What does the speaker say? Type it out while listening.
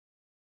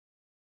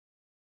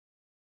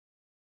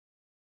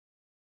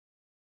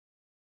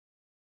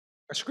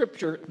Our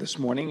scripture this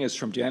morning is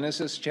from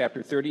Genesis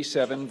chapter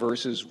 37,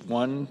 verses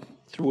 1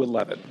 through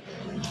 11.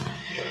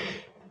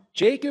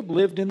 Jacob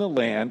lived in the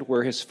land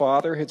where his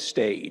father had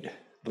stayed,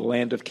 the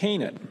land of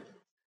Canaan.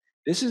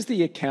 This is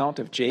the account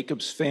of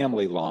Jacob's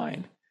family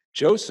line.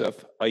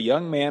 Joseph, a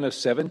young man of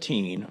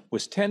 17,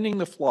 was tending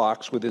the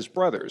flocks with his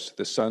brothers,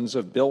 the sons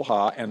of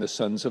Bilhah and the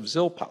sons of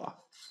Zilpah,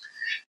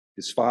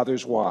 his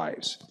father's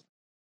wives.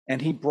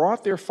 And he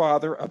brought their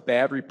father a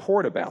bad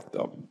report about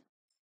them.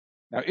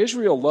 Now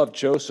Israel loved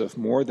Joseph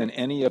more than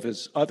any of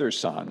his other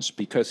sons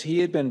because he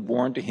had been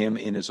born to him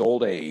in his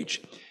old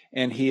age,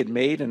 and he had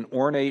made an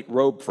ornate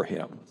robe for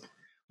him.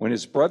 When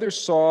his brothers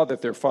saw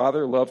that their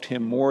father loved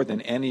him more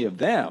than any of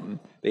them,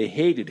 they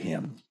hated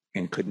him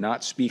and could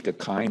not speak a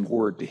kind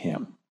word to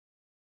him.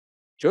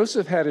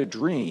 Joseph had a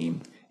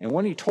dream, and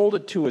when he told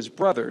it to his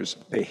brothers,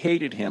 they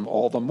hated him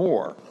all the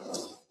more.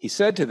 He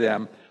said to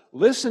them,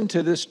 "Listen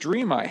to this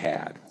dream I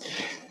had.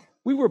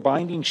 We were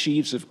binding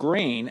sheaves of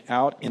grain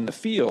out in the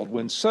field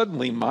when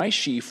suddenly my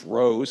sheaf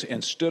rose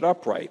and stood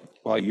upright,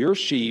 while your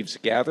sheaves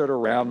gathered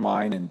around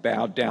mine and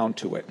bowed down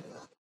to it."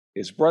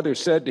 His brothers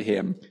said to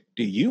him,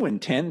 "Do you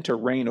intend to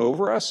reign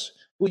over us?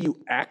 Will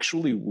you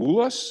actually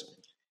rule us?"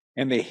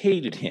 And they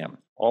hated him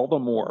all the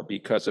more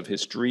because of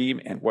his dream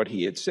and what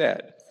he had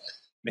said.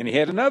 Then he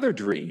had another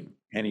dream,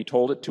 and he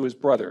told it to his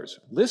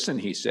brothers. "Listen,"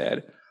 he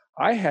said,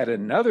 "I had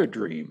another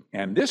dream,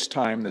 and this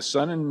time the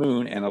sun and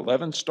moon and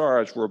 11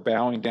 stars were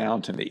bowing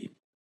down to me."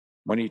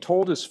 When he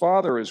told his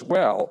father as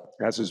well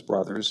as his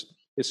brothers,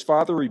 his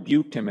father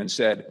rebuked him and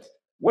said,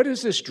 "What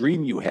is this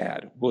dream you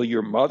had? Will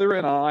your mother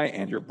and I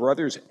and your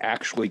brothers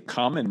actually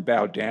come and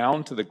bow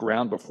down to the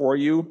ground before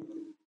you?"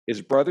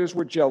 His brothers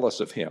were jealous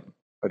of him,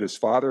 but his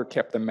father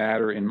kept the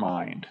matter in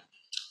mind.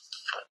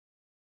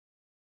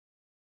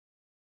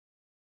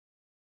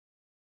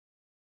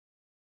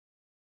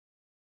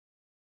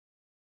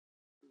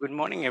 Good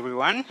morning,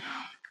 everyone.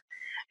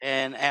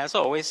 And as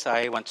always,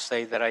 I want to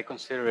say that I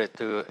consider it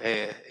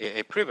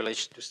a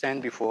privilege to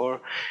stand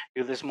before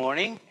you this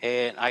morning.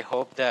 And I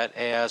hope that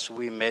as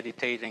we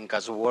meditate in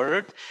God's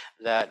Word,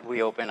 that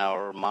we open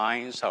our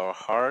minds, our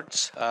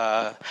hearts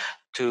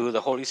to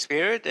the Holy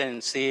Spirit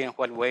and see in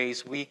what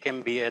ways we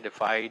can be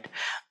edified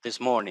this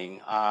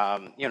morning.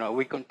 We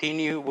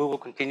will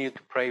continue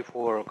to pray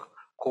for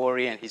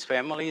Corey and his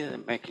family,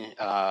 and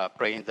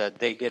praying that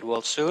they get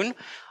well soon.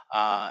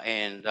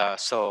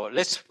 So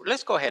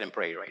let's go ahead and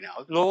pray right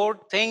now.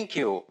 Lord, thank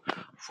you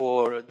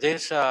for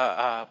this.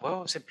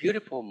 It's a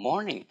beautiful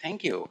morning.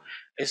 Thank you.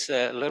 It's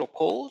a little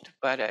cold,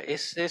 but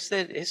it's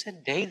a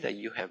day that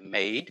you have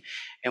made,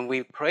 and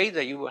we pray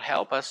that you will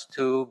help us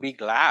to be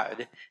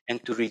glad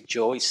and to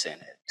rejoice in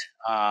it.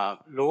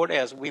 Lord,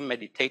 as we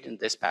meditate in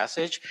this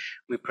passage,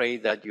 we pray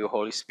that your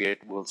Holy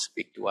Spirit will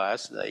speak to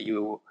us, that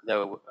you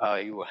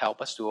will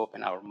help us to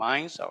open our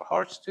minds, our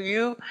hearts to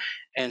you,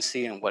 and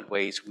see in what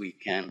ways we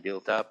can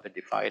build up,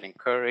 edified,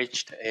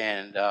 encouraged,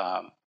 and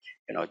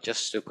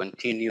just to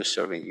continue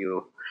serving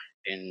you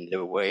in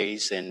the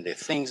ways and the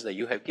things that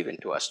you have given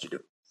to us to do.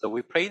 So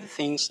we pray the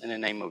things in the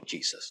name of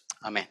Jesus.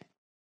 Amen.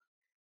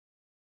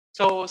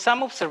 So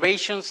some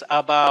observations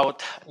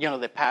about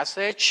the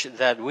passage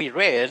that we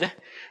read.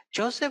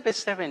 Joseph is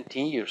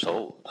 17 years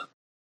old,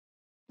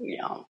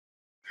 young,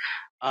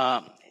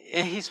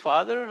 and his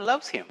father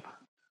loves him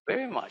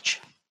very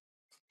much.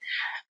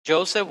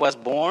 Joseph was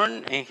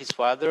born in his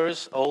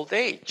father's old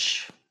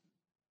age.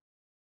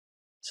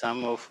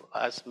 Some of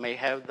us may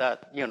have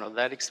that,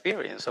 that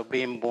experience of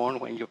being born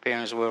when your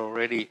parents were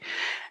already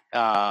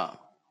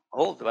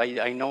old.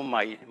 I know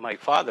my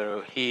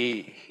father,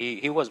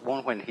 he was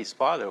born when his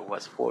father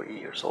was 40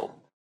 years old.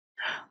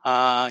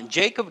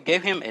 Jacob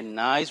gave him a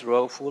nice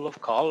robe full of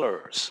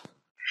colors,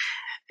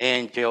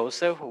 and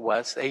Joseph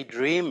was a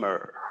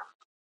dreamer.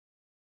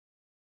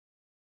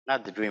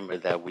 Not the dreamer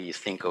that we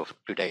think of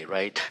today,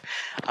 right?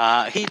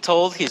 He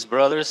told his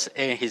brothers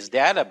and his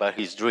dad about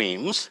his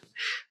dreams.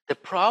 The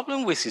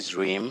problem with his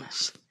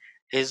dreams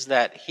is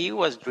that he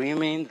was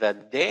dreaming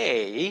that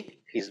they,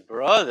 his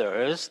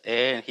brothers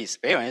and his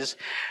parents,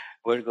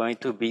 were going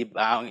to be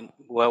bowing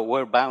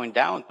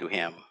down to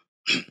him.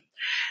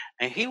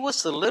 And he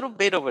was a little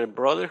bit of a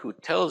brother who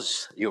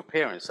tells your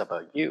parents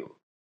about you.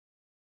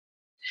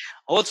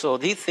 Also,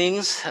 these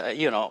things,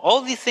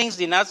 all these things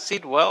did not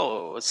sit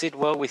well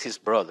with his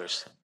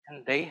brothers,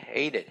 and they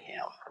hated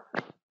him.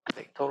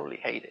 They totally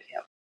hated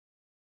him.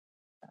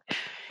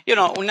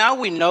 Now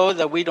we know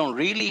that we don't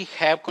really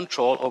have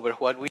control over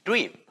what we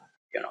dream.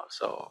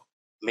 So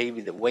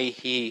maybe the way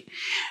he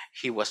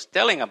was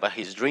telling about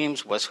his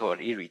dreams was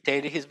what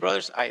irritated his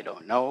brothers. I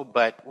don't know,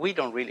 but we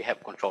don't really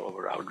have control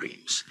over our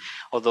dreams.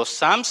 Although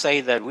some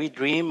say that we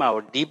dream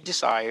our deep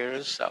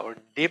desires, our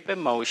deep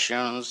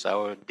emotions,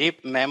 our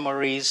deep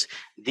memories,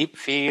 deep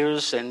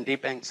fears, and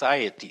deep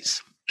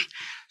anxieties.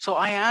 So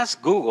I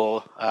asked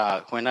Google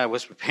when I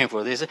was preparing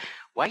for this,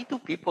 why do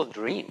people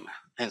dream?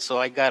 And so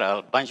I got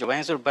a bunch of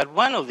answers, but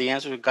one of the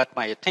answers that got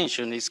my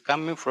attention is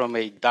coming from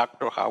a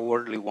Dr.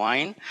 Howard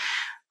Lewine,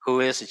 who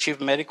is the chief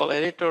medical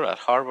editor at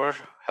Harvard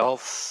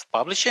Health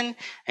Publishing,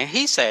 and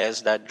he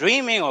says that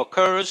dreaming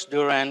occurs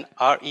during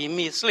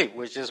REM sleep,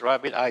 which is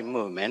rapid eye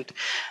movement.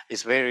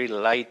 It's very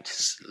light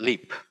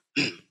sleep,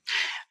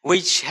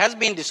 which has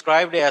been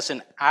described as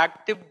an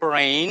active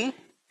brain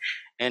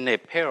and a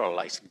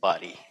paralyzed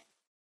body.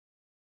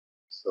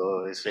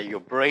 So they say your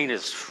brain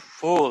is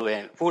full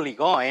and fully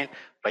going,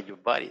 but your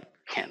body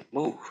can't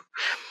move.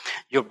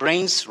 Your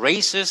brain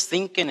races,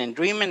 thinking and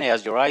dreaming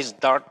as your eyes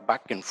dart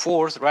back and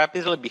forth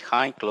rapidly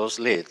behind closed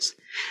lids.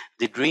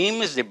 The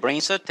dream is the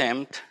brain's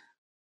attempt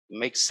to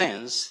make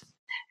sense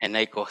and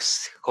a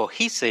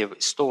cohesive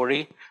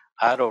story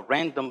out of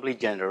randomly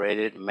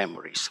generated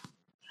memories.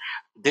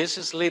 This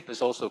sleep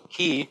is also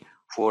key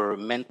for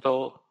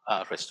mental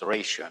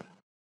restoration.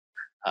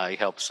 It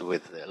helps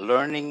with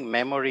learning,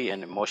 memory,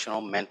 and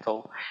emotional,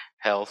 mental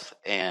health,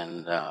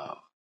 and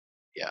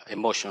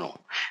emotional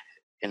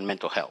and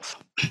mental health.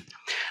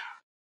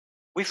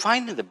 We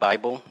find in the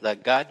Bible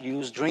that God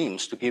used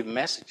dreams to give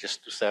messages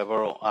to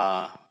several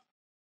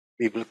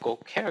biblical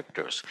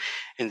characters.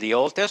 In the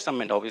Old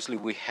Testament, obviously,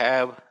 we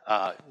have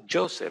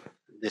Joseph,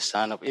 the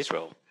son of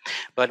Israel.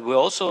 But we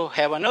also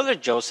have another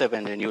Joseph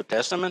in the New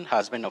Testament,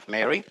 husband of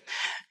Mary,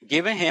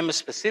 giving him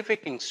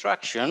specific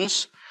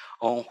instructions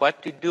on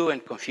what to do in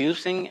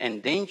confusing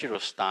and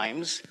dangerous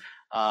times,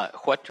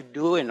 what to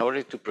do in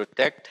order to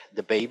protect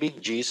the baby,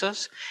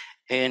 Jesus,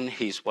 and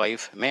his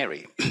wife,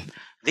 Mary.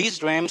 These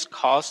dreams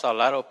caused a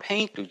lot of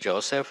pain to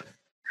Joseph.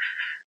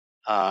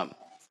 Now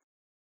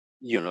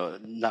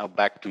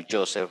back to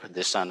Joseph,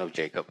 the son of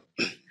Jacob.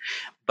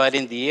 But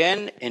in the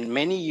end, in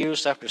many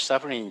years after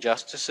suffering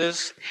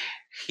injustices,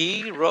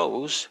 he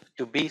rose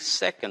to be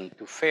second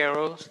to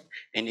Pharaoh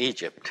in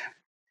Egypt.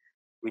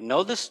 We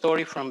know the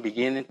story from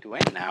beginning to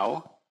end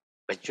now,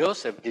 but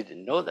Joseph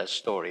didn't know that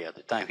story at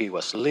the time he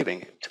was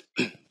living it.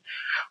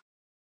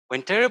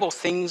 When terrible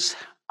things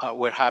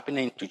were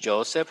happening to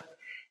Joseph,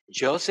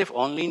 Joseph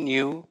only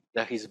knew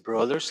that his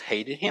brothers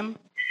hated him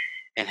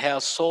and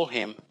had sold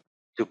him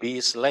to be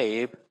a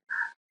slave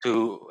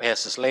to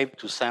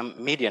some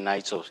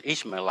Midianites or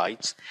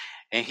Ishmaelites,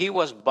 and he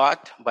was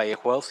bought by a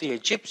wealthy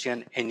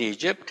Egyptian in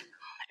Egypt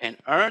and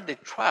earned the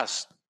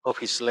trust of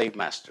his slave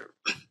master,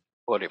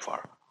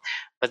 Potiphar.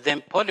 But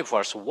then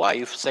Potiphar's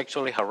wife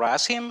sexually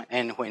harassed him,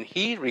 and when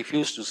he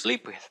refused to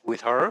sleep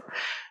with her,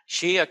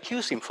 she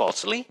accused him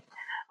falsely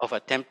of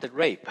attempted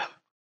rape.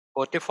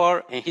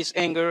 Potiphar, in his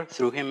anger,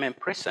 threw him in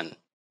prison.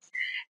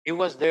 He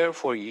was there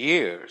for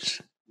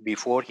years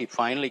before he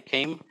finally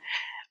came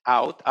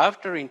out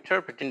after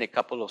interpreting a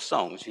couple of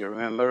songs. You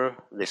remember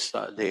this,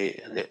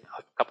 a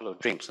couple of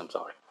dreams, I'm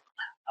sorry.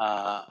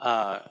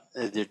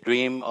 The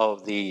dream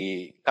of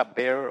the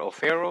cupbearer of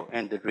Pharaoh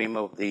and the dream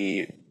of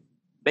the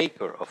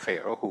baker of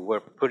Pharaoh, who were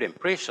put in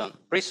prison,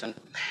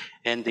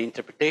 and the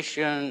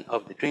interpretation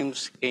of the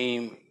dreams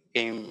came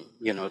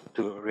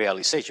to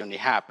realization. It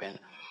happened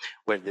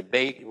where the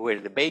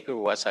baker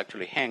was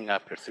actually hanged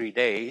after 3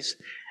 days,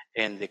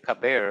 and the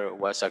cupbearer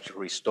was actually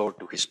restored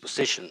to his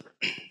position.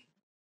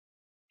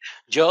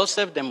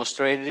 Joseph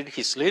demonstrated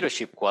his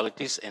leadership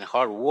qualities and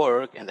hard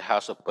work in the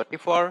house of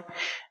Potiphar,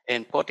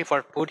 and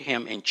Potiphar put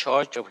him in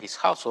charge of his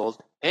household,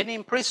 and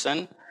in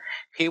prison,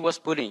 he was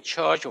put in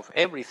charge of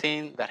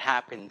everything that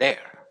happened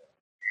there.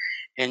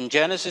 In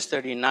Genesis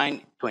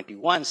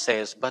 39:21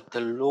 says, "But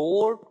the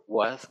Lord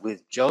was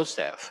with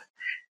Joseph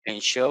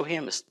and showed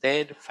him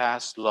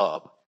steadfast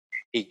love.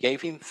 He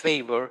gave him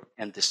favor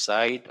in the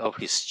sight of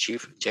his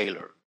chief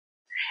jailer."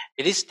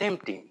 It is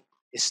tempting.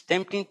 It's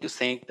tempting to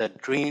think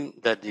that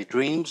the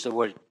dreams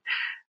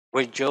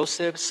were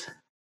Joseph's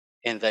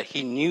and that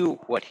he knew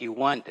what he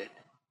wanted.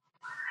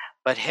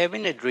 But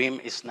having a dream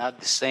is not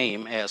the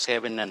same as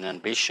having an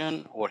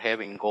ambition or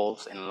having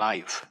goals in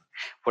life.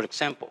 For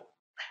example,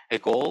 a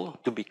goal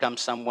to become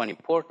someone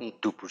important,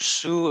 to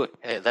pursue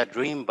that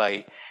dream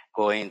by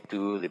going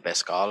to the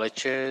best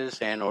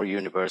colleges and or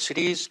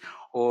universities,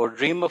 or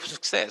dream of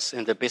success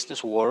in the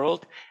business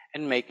world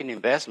and making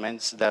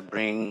investments that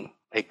bring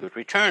a good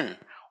return,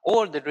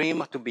 or the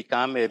dream to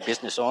become a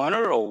business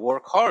owner or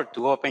work hard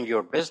to open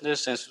your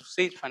business and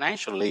succeed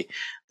financially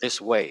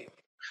this way.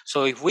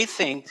 So if we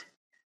think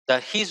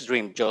that his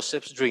dream,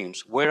 Joseph's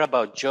dreams, were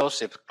about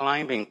Joseph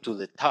climbing to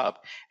the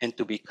top and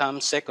to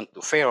become second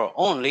to Pharaoh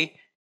only,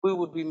 we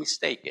would be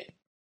mistaken.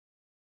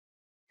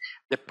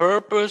 The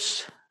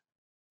purpose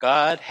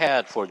God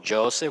had for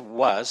Joseph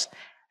was,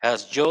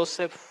 as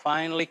Joseph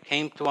finally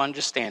came to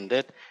understand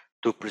it,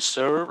 to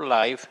preserve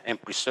life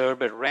and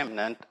preserve a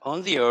remnant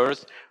on the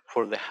earth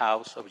for the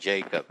house of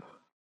Jacob.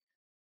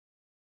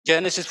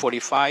 Genesis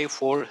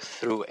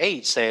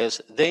 45:4-8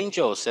 says, "Then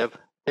Joseph,"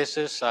 this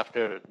is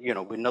after,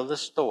 we know the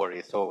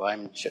story, so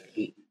I'm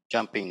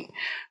jumping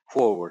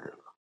forward.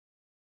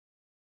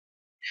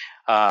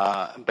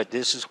 But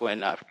this is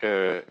when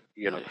after,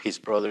 his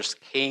brothers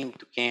came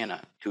to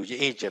Canaan, to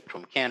Egypt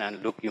from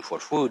Canaan, looking for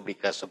food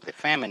because of the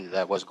famine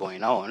that was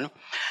going on.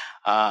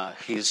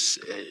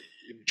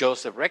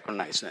 Joseph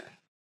recognized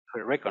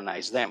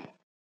them.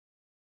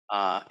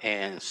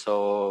 And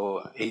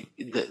so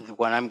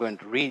what I'm going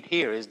to read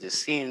here is the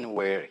scene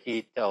where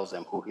he tells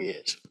them who he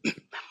is.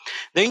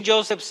 Then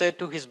Joseph said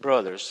to his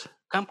brothers,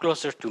 "Come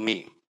closer to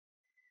me."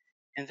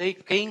 And they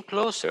came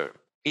closer.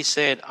 He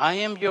said, "I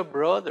am your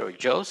brother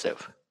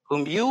Joseph,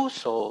 whom you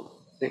sold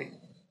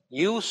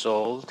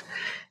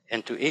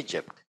into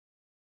Egypt.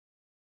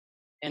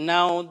 And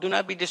now do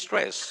not be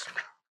distressed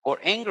or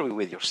angry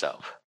with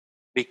yourself,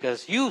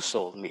 because you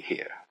sold me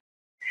here."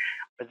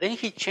 But then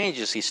he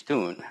changes his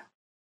tune.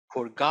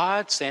 "For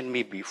God sent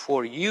me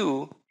before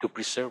you to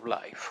preserve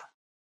life.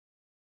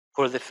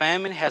 For the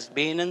famine has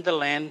been in the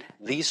land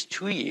these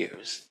 2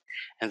 years,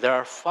 and there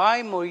are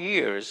 5 more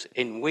years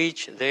in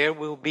which there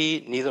will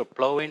be neither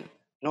plowing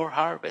nor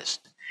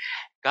harvest.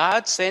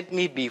 God sent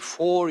me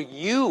before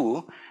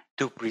you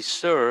to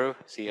preserve,"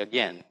 see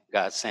again,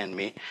 God sent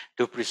me,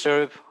 "to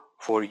preserve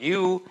for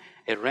you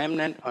a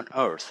remnant on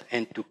earth,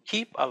 and to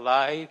keep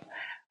alive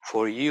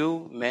for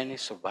you many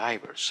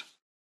survivors."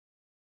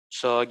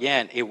 So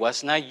again, it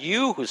was not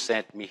you who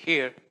sent me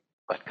here,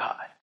 but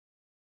God.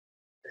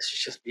 This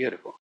is just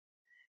beautiful.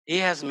 "He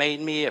has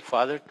made me a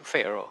father to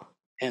Pharaoh,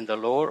 and the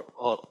Lord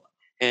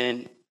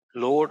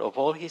of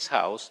all his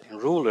house,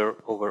 and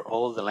ruler over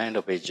all the land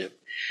of Egypt."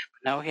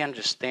 Now he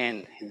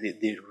understands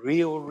the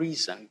real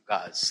reason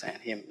God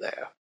sent him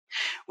there.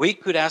 We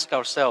could ask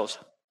ourselves,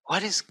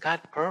 what is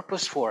God's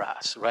purpose for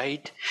us,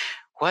 right?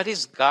 What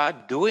is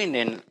God doing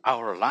in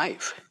our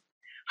life?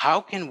 How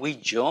can we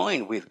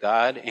join with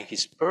God and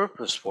his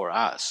purpose for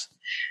us?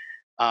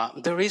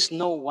 There is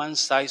no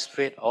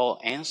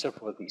one-size-fits-all answer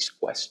for these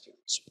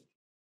questions.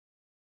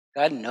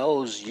 God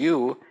knows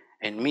you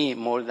and me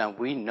more than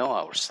we know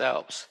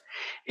ourselves.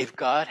 If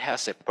God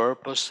has a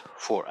purpose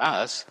for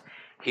us,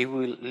 he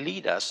will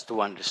lead us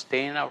to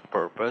understand our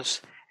purpose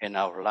and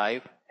our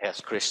life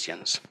as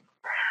Christians.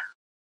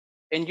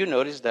 And you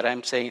notice that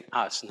I'm saying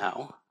us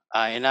now,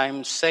 and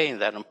I'm saying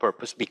that on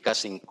purpose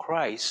because in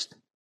Christ,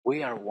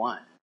 we are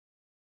one.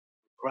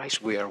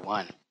 Christ, we are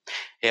one.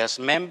 As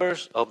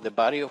members of the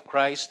body of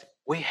Christ,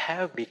 we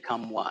have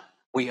become one.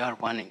 We are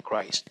one in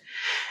Christ.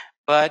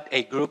 But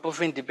a group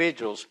of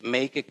individuals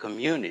make a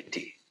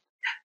community.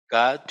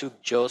 God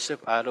took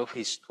Joseph out of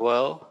his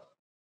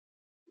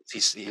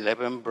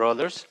 11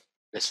 brothers,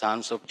 the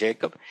sons of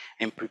Jacob,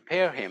 and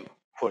prepared him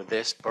for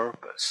this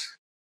purpose.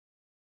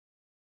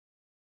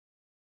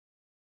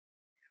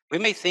 We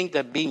may think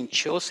that being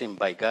chosen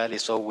by God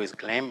is always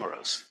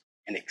glamorous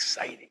and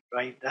exciting,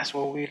 right? That's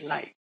what we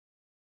like.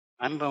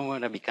 I'm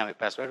going to become a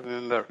pastor. I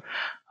remember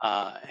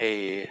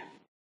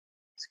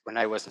when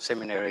I was in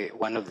seminary,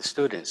 one of the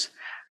students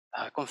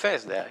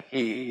confessed that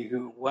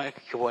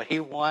what he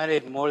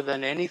wanted more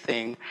than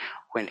anything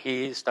when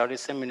he started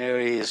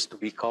seminary is to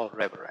be called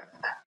reverend.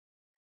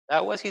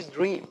 That was his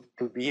dream,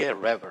 to be a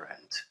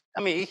reverend.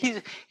 I mean,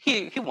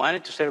 he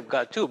wanted to serve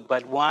God too,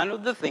 but one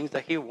of the things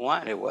that he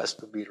wanted was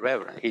to be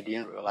reverend. He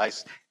didn't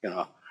realize,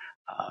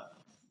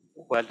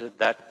 what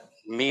that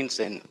means.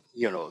 And,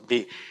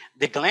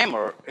 the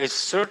glamour is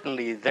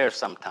certainly there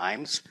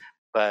sometimes,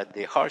 but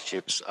the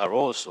hardships are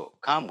also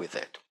come with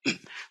it.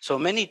 So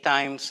many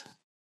times,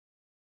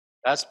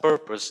 God's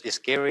purpose is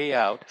carried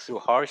out through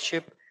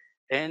hardship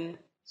and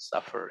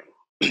suffering.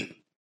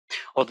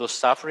 Although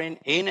suffering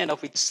in and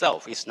of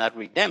itself is not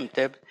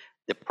redemptive,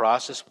 the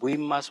process we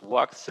must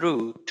walk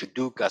through to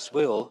do God's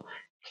will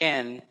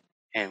can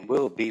and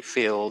will be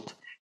filled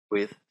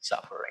with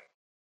suffering.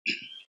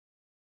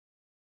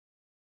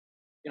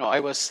 I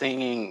was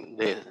singing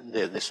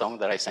the song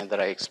that I sang,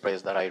 that I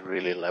expressed, that I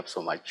really love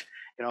so much.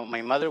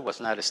 My mother was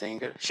not a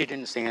singer. She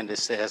didn't sing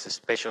as a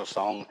special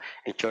song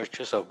in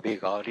churches of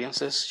big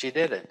audiences. She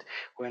didn't.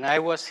 When I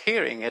was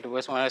hearing it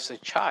was when I was a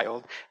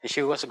child, and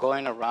she was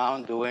going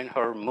around doing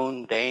her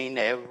mundane,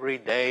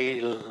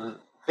 everyday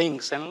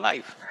things in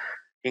life,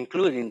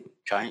 including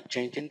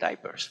changing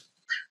diapers.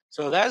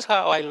 So that's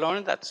how I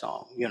learned that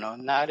song,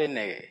 not in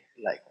a,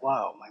 like,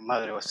 wow, my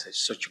mother was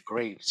such a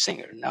great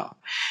singer. No.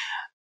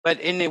 But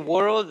in a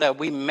world that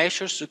we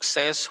measure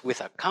success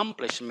with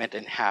accomplishment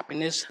and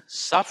happiness,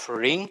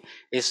 suffering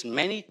is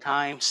many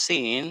times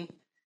seen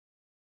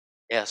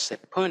as a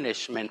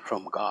punishment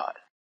from God.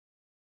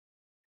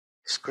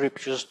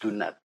 Scriptures do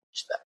not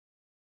teach that.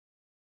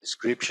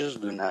 Scriptures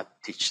do not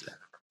teach that.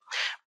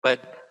 But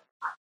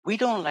we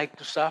don't like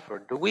to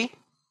suffer, do we?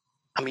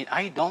 I mean,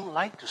 I don't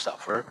like to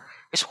suffer.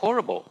 It's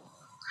horrible.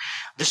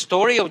 The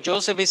story of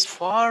Joseph is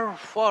far,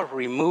 far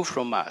removed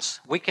from us.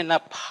 We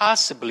cannot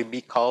possibly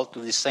be called to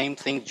the same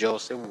thing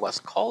Joseph was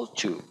called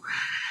to.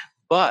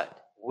 But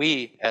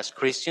we, as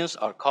Christians,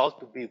 are called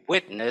to be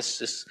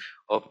witnesses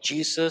of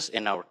Jesus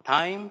in our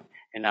time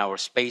and our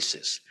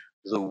spaces.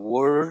 The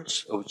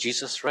words of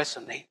Jesus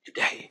resonate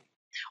today.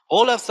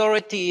 All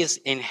authority is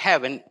in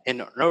heaven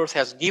and on earth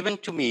has given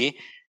to me.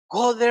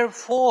 Go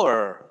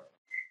therefore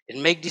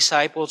and make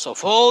disciples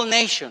of all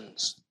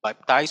nations,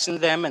 baptizing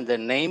them in the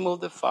name of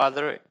the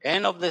Father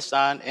and of the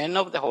Son and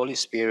of the Holy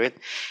Spirit,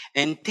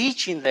 and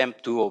teaching them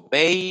to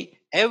obey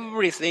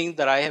everything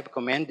that I have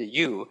commanded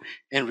you.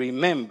 And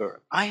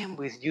remember, I am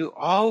with you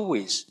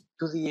always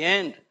to the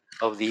end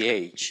of the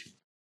age.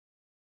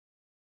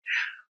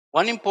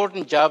 One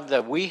important job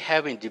that we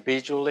have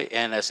individually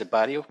and as a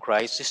body of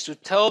Christ is to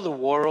tell the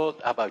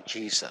world about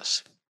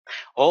Jesus.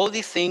 All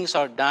these things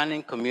are done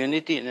in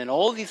community, and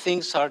all these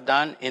things are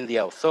done in the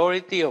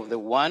authority of the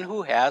one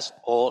who has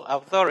all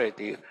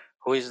authority.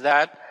 Who is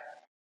that?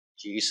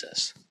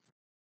 Jesus.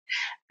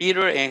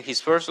 Peter, in his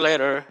first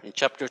letter, in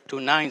chapter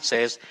 2:9,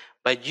 says,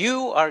 "But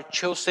you are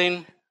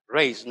chosen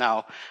race."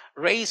 Now,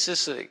 race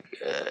is the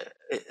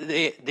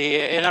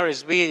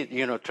NRSV,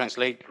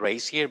 translate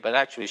race here, but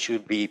actually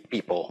should be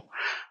people.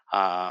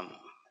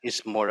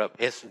 It's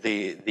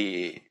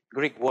the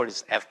Greek word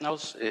is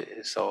ethnos,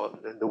 so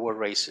the word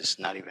race is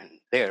not even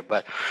there.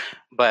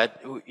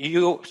 But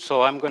you.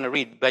 So I'm going to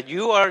read. But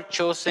you are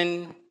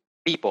chosen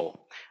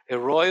people, a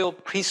royal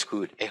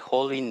priesthood, a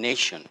holy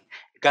nation,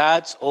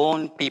 God's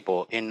own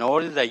people, in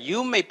order that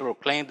you may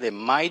proclaim the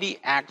mighty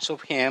acts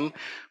of him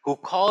who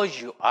calls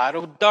you out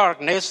of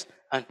darkness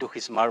unto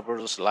his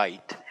marvelous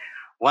light.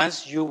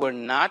 Once you were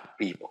not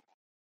people,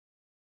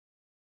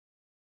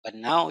 but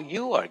now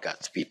you are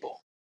God's people.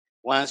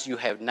 Once you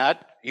had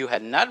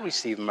not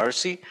received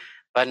mercy,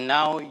 but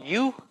now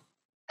you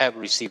have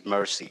received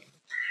mercy.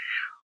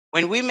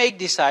 When we make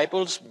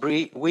disciples,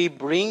 we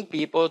bring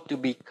people to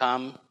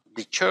become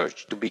the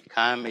church, to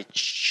become a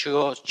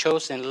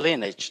chosen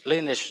lineage.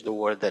 Lineage is the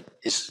word that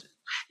is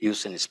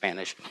used in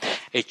Spanish.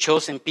 A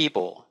chosen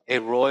people, a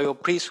royal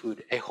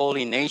priesthood, a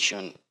holy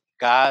nation,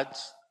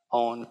 God's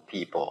own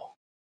people.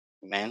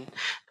 Amen?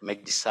 To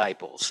make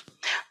disciples.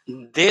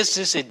 This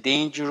is a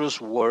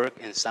dangerous work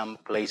in some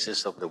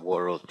places of the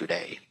world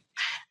today.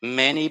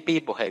 Many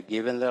people have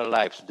given their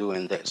lives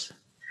doing this.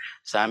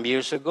 Some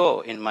years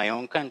ago, in my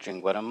own country, in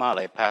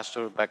Guatemala, I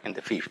pastored back in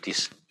the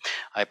 50s.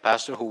 I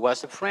pastored who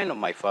was a friend of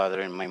my father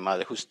and my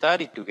mother who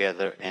studied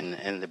together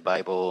in the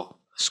Bible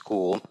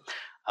school.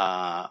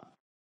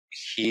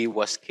 He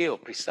was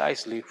killed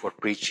precisely for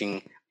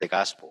preaching the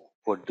gospel,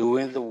 for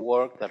doing the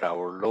work that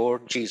our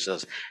Lord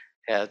Jesus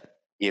had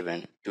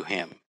given to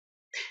him.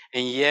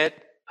 And yet,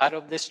 out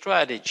of the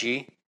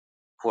strategy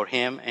for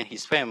him and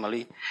his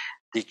family,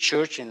 the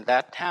church in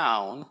that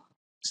town,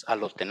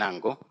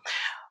 Alotenango,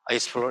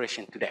 is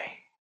flourishing today.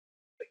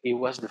 He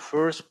was the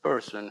first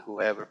person who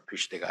ever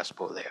preached the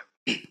gospel there.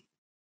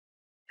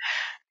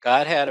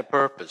 God had a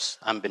purpose,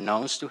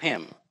 unbeknownst to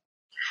him.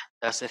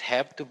 Does it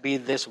have to be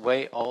this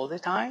way all the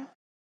time?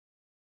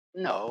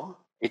 No,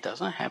 it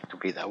doesn't have to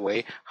be that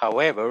way.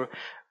 However,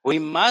 we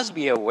must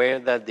be aware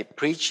that the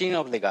preaching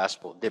of the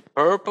gospel, the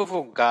purpose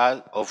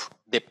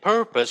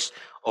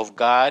of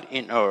God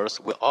in earth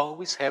will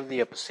always have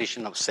the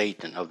opposition of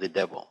Satan, of the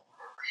devil.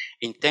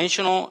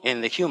 Intentional,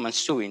 and the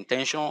humans too,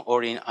 intentional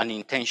or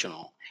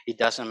unintentional. It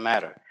doesn't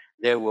matter.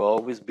 There will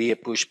always be a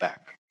pushback.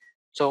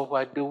 So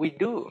what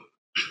do?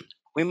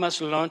 We must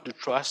learn to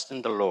trust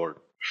in the Lord,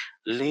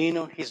 lean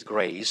on his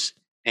grace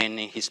and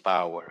in his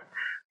power.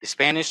 The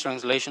Spanish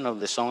translation of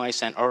the song I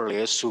sang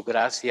earlier, Su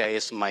gracia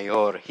es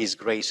mayor, his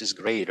grace is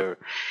greater,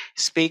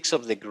 speaks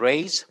of the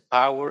grace,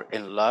 power,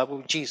 and love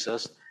of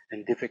Jesus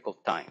in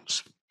difficult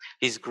times.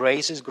 His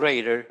grace is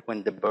greater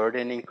when the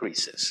burden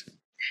increases.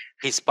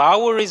 His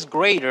power is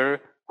greater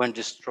when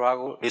the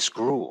struggle is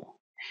cruel.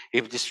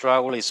 If the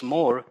struggle is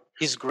more,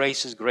 his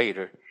grace is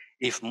greater.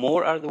 If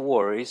more are the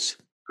worries,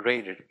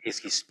 greater is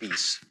his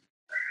peace.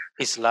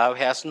 His love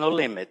has no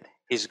limit.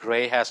 His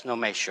grace has no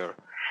measure.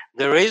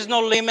 There is no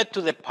limit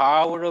to the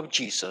power of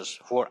Jesus,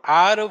 for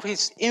out of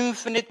his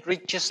infinite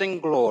riches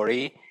and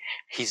glory,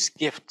 his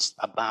gifts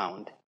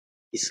abound.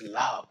 His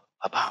love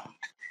abound.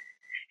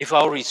 If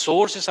our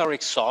resources are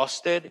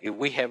exhausted, if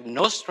we have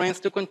no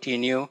strength to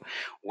continue,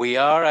 we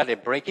are at a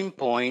breaking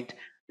point.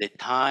 The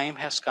time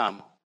has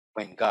come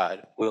when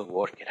God will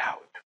work it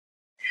out.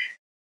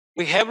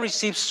 We have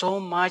received so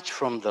much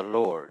from the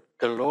Lord.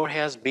 The Lord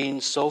has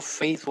been so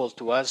faithful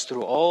to us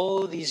through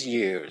all these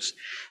years,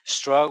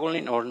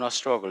 struggling or not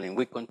struggling.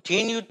 We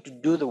continue to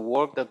do the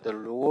work that the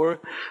Lord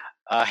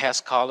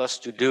has called us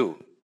to do.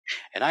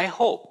 And I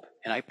hope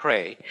and I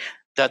pray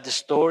that the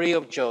story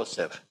of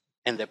Joseph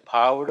and the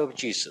power of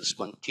Jesus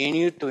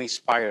continue to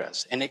inspire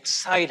us and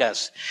excite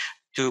us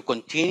to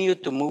continue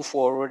to move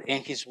forward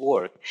in his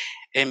work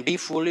and be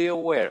fully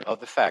aware of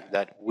the fact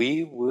that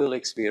we will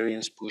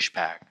experience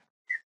pushback.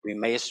 We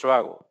may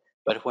struggle,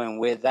 but when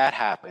that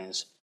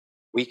happens,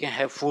 we can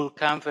have full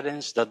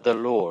confidence that the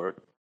Lord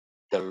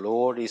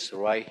is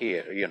right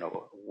here.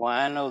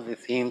 One of the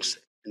themes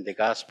in the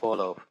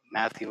Gospel of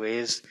Matthew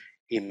is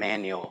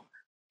Emmanuel.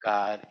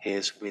 God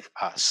is with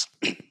us.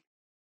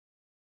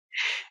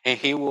 And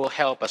he will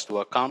help us to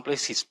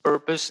accomplish his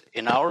purpose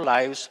in our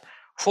lives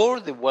for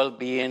the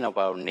well-being of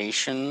our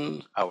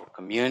nation, our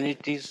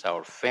communities,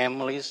 our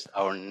families,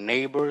 our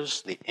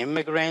neighbors, the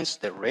immigrants,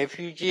 the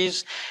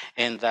refugees,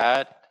 and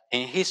that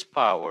in his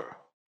power,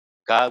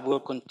 God will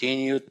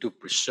continue to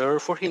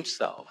preserve for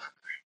himself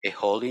a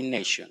holy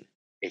nation,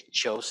 a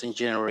chosen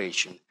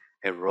generation,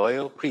 a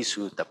royal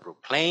priesthood that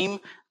proclaim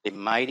the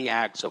mighty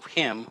acts of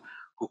him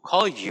who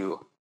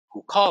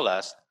called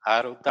us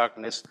out of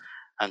darkness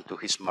unto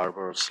his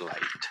marvelous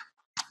light.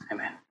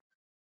 Amen.